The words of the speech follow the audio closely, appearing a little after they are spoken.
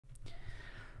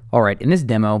All right, in this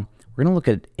demo, we're going to look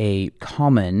at a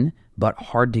common but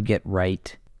hard to get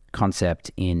right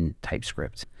concept in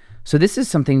TypeScript. So this is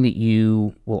something that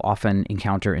you will often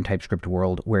encounter in TypeScript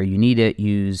world where you need to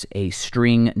use a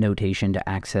string notation to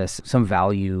access some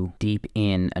value deep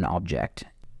in an object.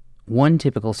 One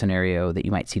typical scenario that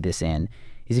you might see this in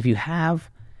is if you have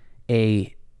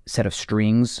a set of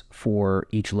strings for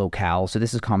each locale. So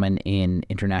this is common in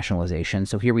internationalization.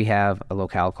 So here we have a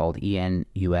locale called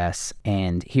EN/US,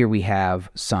 and here we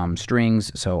have some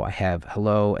strings. So I have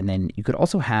hello, and then you could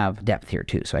also have depth here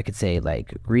too. So I could say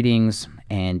like greetings,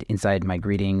 and inside my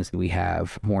greetings, we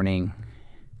have morning,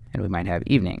 and we might have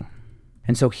evening.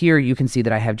 And so here you can see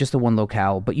that I have just the one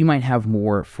locale, but you might have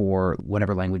more for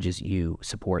whatever languages you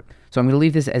support. So I'm going to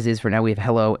leave this as is for now. We have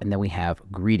hello, and then we have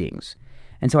greetings.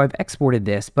 And so I've exported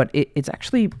this, but it's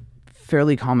actually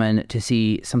fairly common to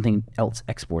see something else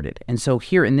exported. And so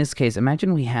here in this case,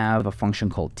 imagine we have a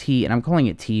function called t, and I'm calling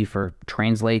it t for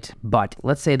translate, but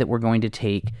let's say that we're going to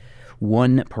take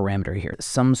one parameter here,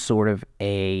 some sort of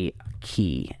a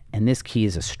key, and this key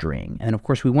is a string. And of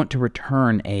course we want to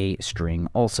return a string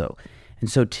also. And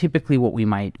so typically what you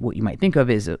might think of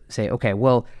is say, okay,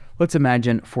 well, let's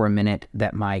imagine for a minute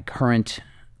that my current,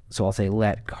 so I'll say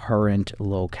let current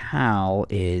locale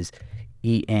is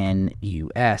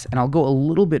EN/US, and I'll go a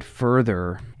little bit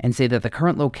further and say that the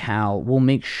current locale will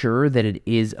make sure that it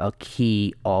is a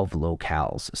key of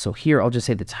locales. So here I'll just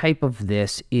say the type of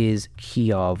this is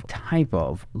key of type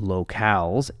of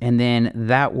locales, and then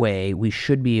that way we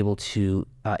should be able to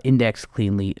index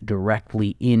cleanly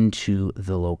directly into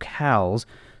the locales.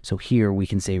 So here we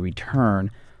can say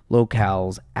return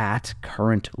locales at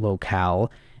current locale.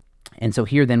 And so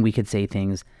here then we could say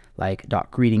things like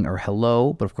 .greeting or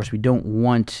hello, but of course we don't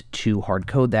want to hard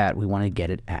code that. We want to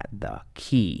get it at the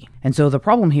key. And so the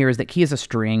problem here is that key is a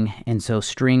string, and so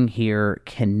string here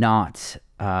cannot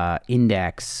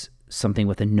index something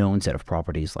with a known set of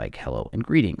properties like hello and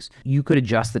greetings. You could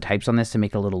adjust the types on this to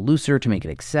make it a little looser to make it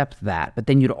accept that, but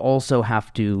then you'd also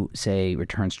have to say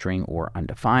return string or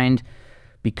undefined,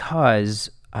 because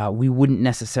we wouldn't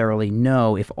necessarily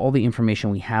know if all the information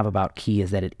we have about key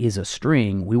is that it is a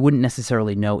string. We wouldn't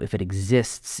necessarily know if it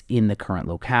exists in the current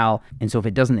locale. And so if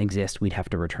it doesn't exist, we'd have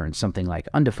to return something like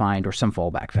undefined or some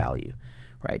fallback value,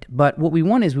 right? But what we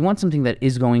want is we want something that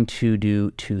is going to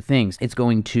do two things. It's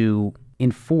going to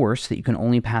enforce that you can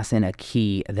only pass in a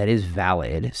key that is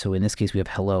valid. So in this case, we have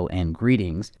hello and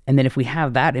greetings. And then if we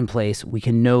have that in place, we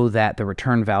can know that the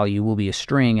return value will be a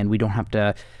string, and we don't have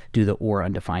to do the or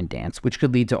undefined dance, which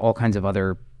could lead to all kinds of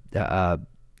other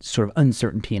sort of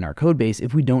uncertainty in our code base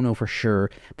if we don't know for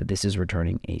sure that this is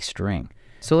returning a string.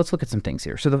 So let's look at some things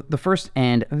here. So the first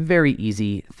and very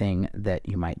easy thing that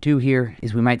you might do here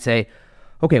is we might say,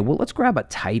 okay, well, let's grab a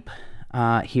type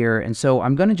here. And so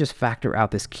I'm going to just factor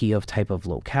out this key of type of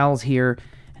locales here.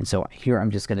 And so here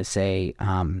I'm just going to say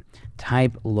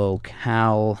type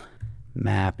locale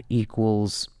map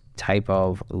equals type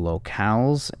of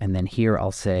locales. And then here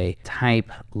I'll say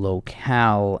type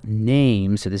locale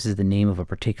name. So this is the name of a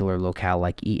particular locale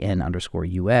like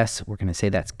EN_US. We're going to say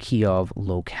that's key of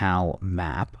locale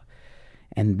map.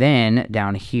 And then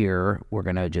down here, we're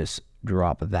going to just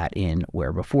drop that in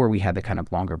where before we had the kind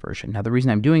of longer version. Now, the reason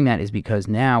I'm doing that is because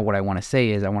now what I want to say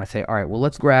is I want to say, all right, well,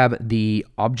 let's grab the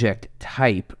object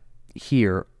type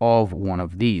here of one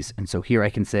of these. And so here I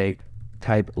can say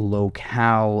type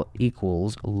locale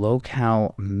equals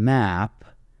locale map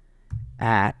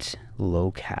at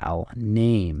locale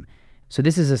name. So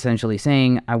this is essentially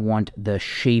saying I want the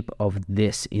shape of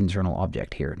this internal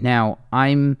object here. Now,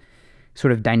 I'm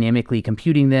sort of dynamically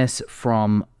computing this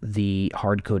from the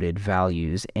hard-coded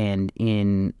values, and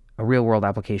in a real-world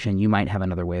application, you might have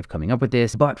another way of coming up with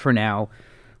this, but for now,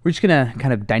 we're just going to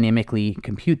kind of dynamically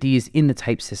compute these in the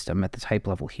type system at the type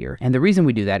level here. And the reason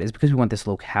we do that is because we want this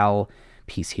locale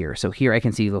piece here. So here I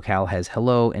can see locale has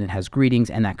hello and it has greetings,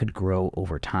 and that could grow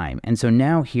over time. And so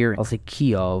now here I'll say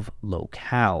key of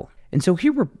locale. And so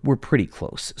here we're pretty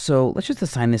close. So let's just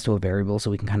assign this to a variable so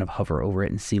we can kind of hover over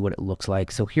it and see what it looks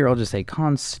like. So here I'll just say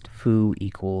const foo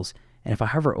equals, and if I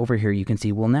hover over here, you can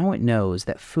see, well, now it knows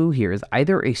that foo here is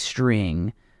either a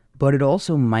string, but it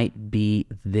also might be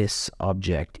this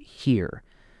object here.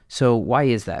 So why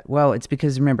is that? Well, it's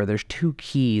because remember, there's two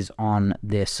keys on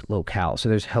this locale. So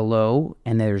there's hello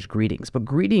and there's greetings, but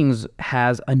greetings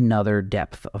has another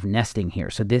depth of nesting here.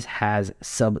 So this has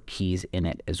sub keys in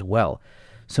it as well.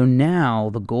 So now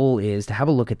the goal is to have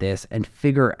a look at this and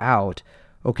figure out,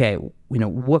 okay,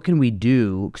 what can we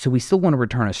do? So we still want to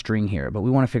return a string here, but we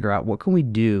want to figure out what can we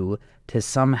do to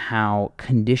somehow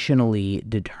conditionally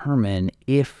determine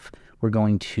if we're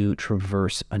going to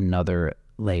traverse another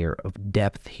layer of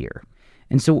depth here.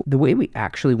 And so the way we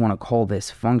actually want to call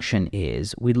this function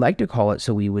is we'd like to call it,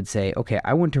 so we would say, okay,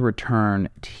 I want to return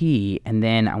t, and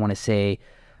then I want to say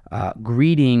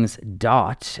greetings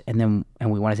dot, and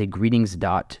we want to say greetings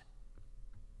dot,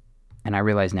 and I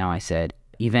realize now I said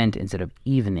event instead of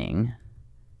evening.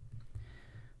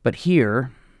 But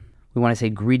here we want to say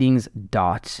greetings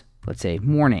dot, let's say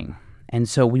morning. And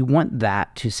so we want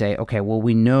that to say, okay, well,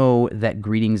 we know that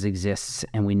greetings exists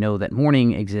and we know that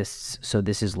morning exists, so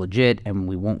this is legit and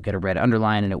we won't get a red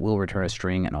underline and it will return a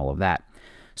string and all of that.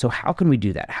 So how can we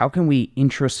do that? How can we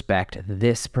introspect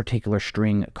this particular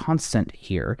string constant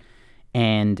here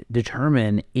and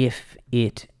determine if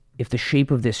the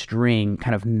shape of this string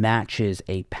kind of matches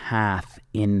a path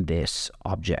in this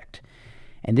object?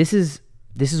 And this is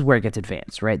where it gets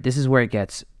advanced, right? This is where it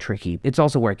gets tricky. It's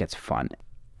also where it gets fun.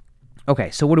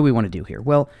 Okay, so what do we want to do here?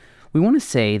 Well, we want to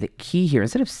say that key here,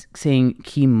 instead of saying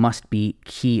key must be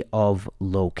key of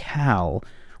locale,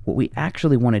 what we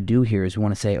actually want to do here is we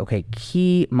want to say, okay,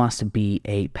 key must be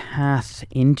a path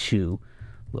into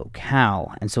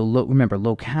locale. And so remember,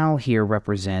 locale here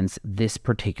represents this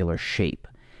particular shape.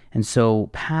 And so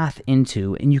path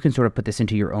into, and you can sort of put this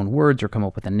into your own words or come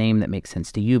up with a name that makes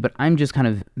sense to you, but I'm just kind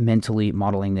of mentally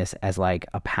modeling this as like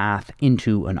a path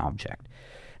into an object.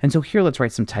 And so here, let's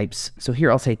write some types. So here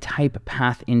I'll say type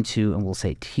path into, and we'll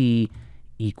say t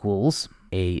equals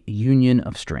a union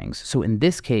of strings. So in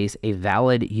this case, a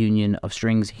valid union of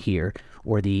strings here,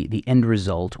 or the end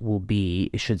result will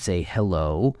be, it should say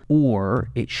hello, or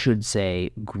it should say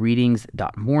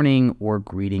greetings.morning or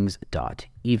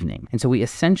greetings.evening. And so we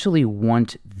essentially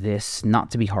want this not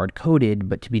to be hard-coded,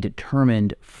 but to be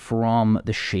determined from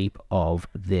the shape of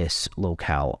this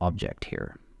locale object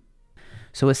here.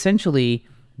 So essentially,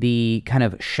 the kind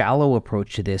of shallow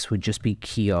approach to this would just be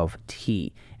key of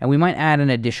t. And we might add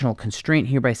an additional constraint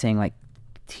here by saying like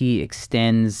t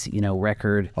extends,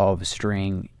 record of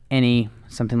string any,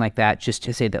 something like that, just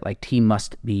to say that like t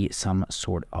must be some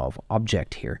sort of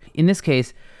object here. In this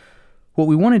case, what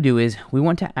we want to do is we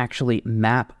want to actually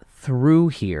map through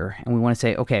here, and we want to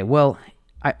say, okay, well,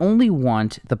 I only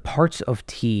want the parts of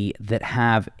t that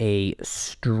have a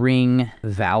string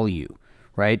value.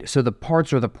 Right? So the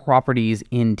parts or the properties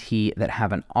in t that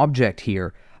have an object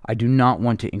here, I do not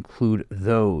want to include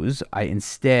those. I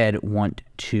instead want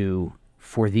to,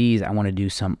 for these, I want to do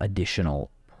some additional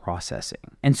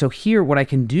processing. And so here, what I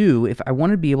can do, if I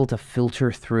want to be able to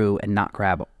filter through and not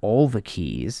grab all the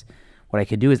keys, what I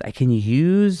could do is I can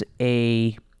use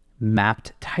a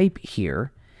mapped type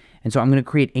here. And so I'm going to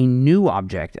create a new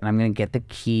object, and I'm going to get the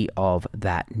key of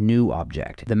that new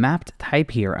object. The mapped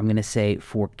type here, I'm going to say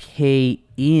for k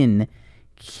in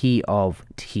key of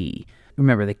t.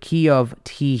 Remember, the key of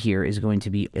t here is going to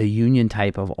be a union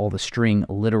type of all the string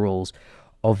literals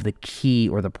of the key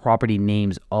or the property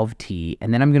names of t.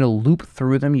 And then I'm going to loop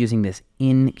through them using this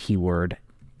in keyword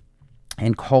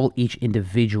and call each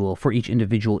individual, for each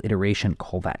individual iteration,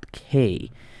 call that k.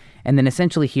 And then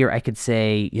essentially here I could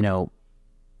say,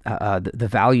 the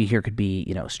value here could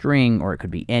be, string, or it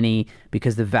could be any,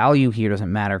 because the value here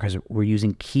doesn't matter because we're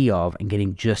using key of and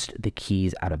getting just the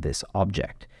keys out of this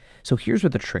object. So here's where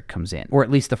the trick comes in, or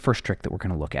at least the first trick that we're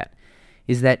going to look at,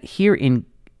 is that here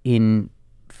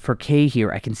for k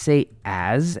here, I can say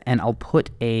as, and I'll put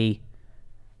a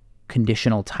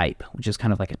conditional type, which is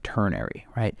kind of like a ternary,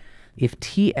 right? If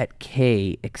t at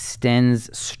k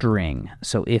extends string,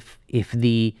 so if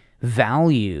the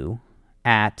value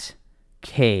at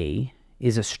k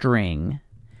is a string,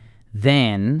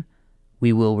 then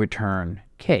we will return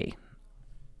k.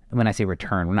 And when I say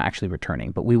return, we're not actually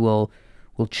returning, but we'll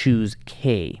choose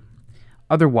k.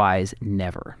 Otherwise,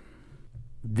 never.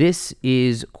 This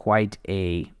is quite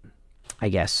a, I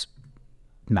guess,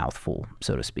 mouthful,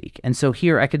 so to speak. And so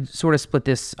here I could sort of split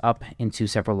this up into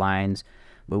several lines,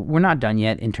 but we're not done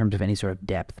yet in terms of any sort of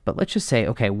depth. But let's just say,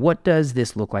 okay, what does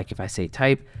this look like if I say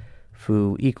type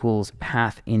foo equals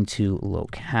path into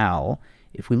locale?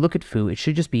 If we look at foo, it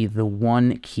should just be the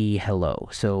one key hello.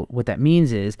 So what that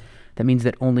means is, that means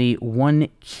that only one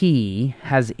key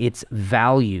has its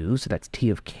value, so that's t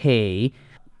of k.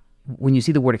 When you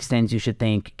see the word extends, you should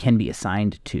think can be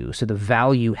assigned to. So the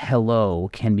value hello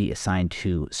can be assigned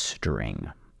to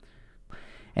string.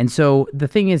 And so the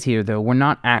thing is here, though, we're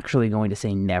not actually going to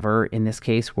say never in this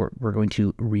case. We're going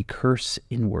to recurse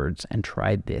inwards and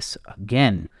try this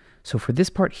again. So for this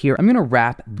part here, I'm going to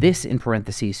wrap this in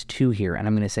parentheses 2 here, and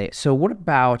I'm going to say, so what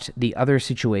about the other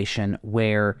situation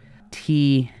where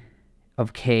t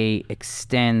of k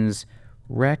extends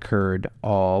record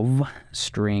of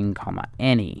string, comma,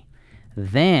 any?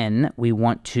 Then we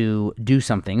want to do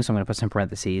something, so I'm going to put some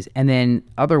parentheses, and then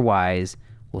otherwise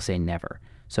we'll say never.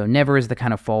 So never is the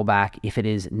kind of fallback if it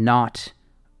is not,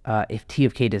 if t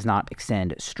of k does not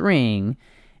extend string,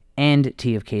 and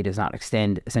t of k does not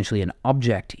extend essentially an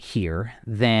object here,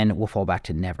 then we'll fall back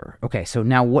to never. Okay, so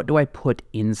now what do I put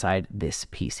inside this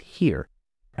piece here?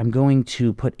 I'm going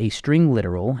to put a string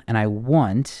literal, and I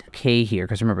want k here,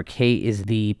 because remember, k is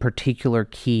the particular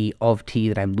key of t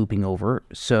that I'm looping over.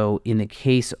 So in the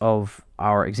case of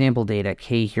our example data,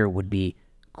 k here would be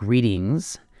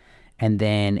greetings, and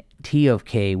then t of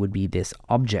k would be this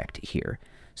object here.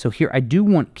 So here I do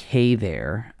want k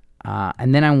there,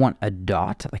 and then I want a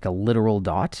dot, like a literal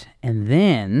dot, and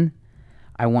then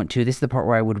I want to, this is the part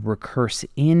where I would recurse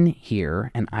in here,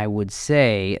 and I would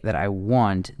say that I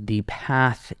want the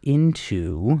path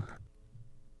into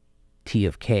t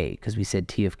of k, because we said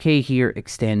t of k here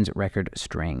extends record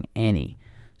string any.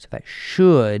 So that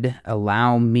should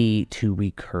allow me to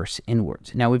recurse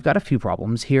inwards. Now we've got a few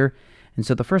problems here, and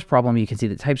so the first problem, you can see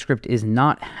that TypeScript is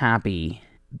not happy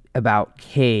about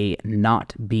k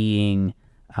not being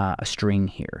a string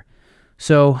here.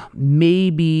 So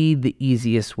maybe the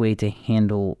easiest way to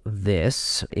handle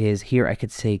this is here I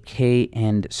could say k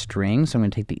and string. So I'm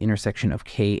going to take the intersection of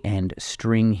k and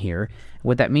string here.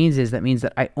 What that means is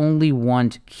that I only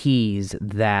want keys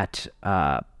that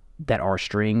that are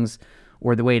strings,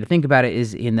 or the way to think about it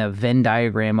is in the Venn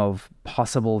diagram of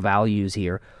possible values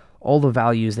here. All the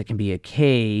values that can be a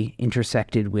k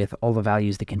intersected with all the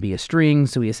values that can be a string,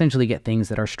 so we essentially get things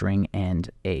that are string and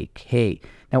a k.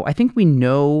 Now, I think we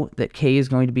know that k is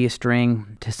going to be a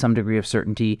string to some degree of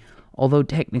certainty, although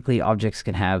technically objects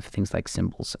can have things like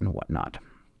symbols and whatnot.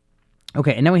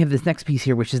 Okay, and now we have this next piece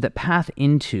here, which is that path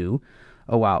into.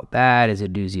 Oh wow, that is a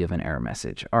doozy of an error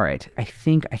message. All right, I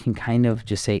think I can kind of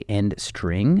just say end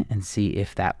string and see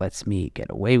if that lets me get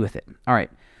away with it. All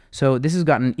right. So this has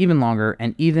gotten even longer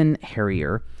and even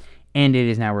hairier, and it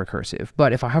is now recursive.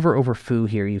 But if I hover over foo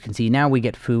here, you can see now we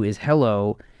get foo is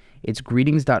hello, it's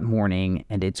greetings.morning,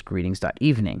 and it's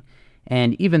greetings.evening.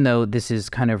 And even though this is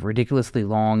kind of ridiculously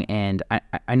long, and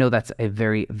I know that's a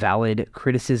very valid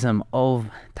criticism of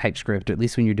TypeScript, or at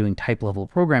least when you're doing type level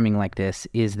programming like this,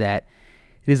 is that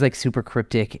it is like super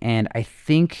cryptic, and I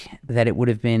think that it would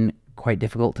have been quite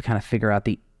difficult to kind of figure out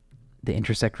the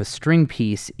intersect with string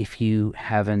piece if you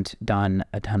haven't done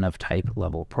a ton of type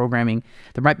level programming.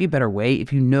 There might be a better way.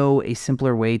 If you know a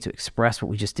simpler way to express what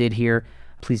we just did here,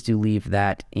 please do leave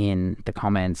that in the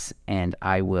comments, and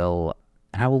I will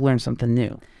learn something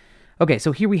new. Okay,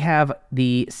 so here we have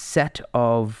the set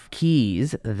of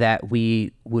keys that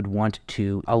we would want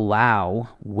to allow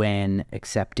when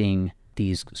accepting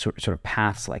these sort of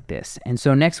paths like this. And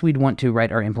so next we'd want to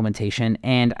write our implementation,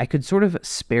 and I could sort of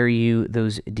spare you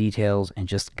those details and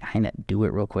just kind of do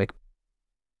it real quick.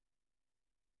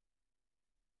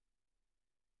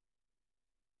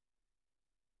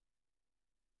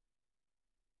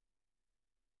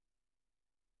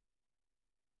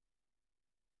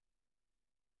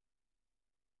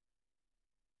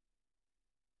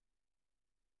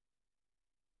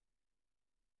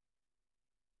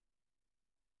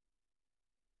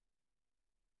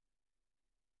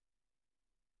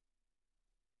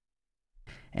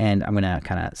 And I'm going to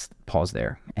kind of pause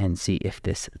there and see if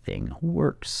this thing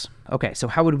works. Okay, so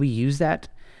how would we use that?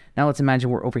 Now let's imagine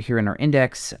we're over here in our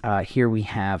index. Here we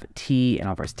have t, and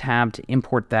I'll press tab to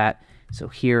import that. So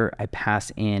here I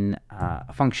pass in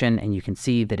a function, and you can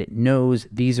see that it knows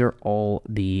these are all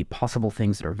the possible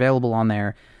things that are available on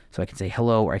there. So I can say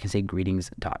hello, or I can say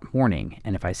greetings.morning.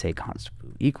 And if I say const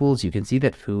foo equals, you can see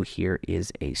that foo here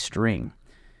is a string.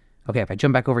 Okay, if I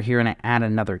jump back over here and I add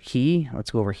another key, let's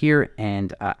go over here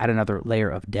and add another layer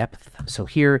of depth. So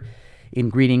here in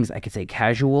greetings, I could say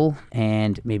casual,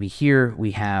 and maybe here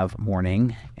we have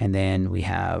morning, and then we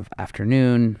have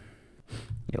afternoon,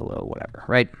 YOLO, whatever,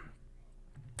 right?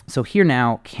 So here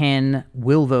now,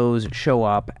 will those show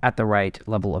up at the right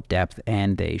level of depth?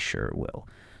 And they sure will.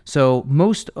 So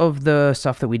most of the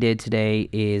stuff that we did today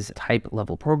is type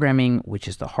level programming, which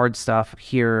is the hard stuff.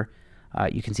 Here,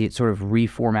 you can see it sort of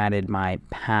reformatted my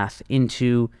path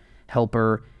into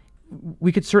helper.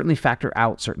 We could certainly factor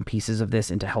out certain pieces of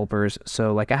this into helpers.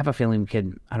 So like I have a feeling we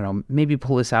could, I don't know, maybe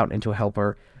pull this out into a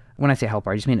helper. When I say helper,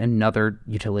 I just mean another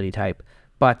utility type.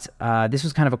 But this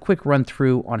was kind of a quick run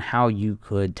through on how you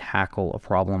could tackle a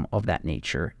problem of that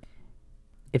nature.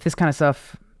 If this kind of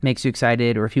stuff makes you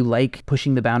excited, or if you like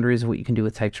pushing the boundaries of what you can do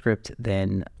with TypeScript,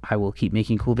 then I will keep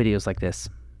making cool videos like this.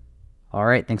 All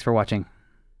right, thanks for watching.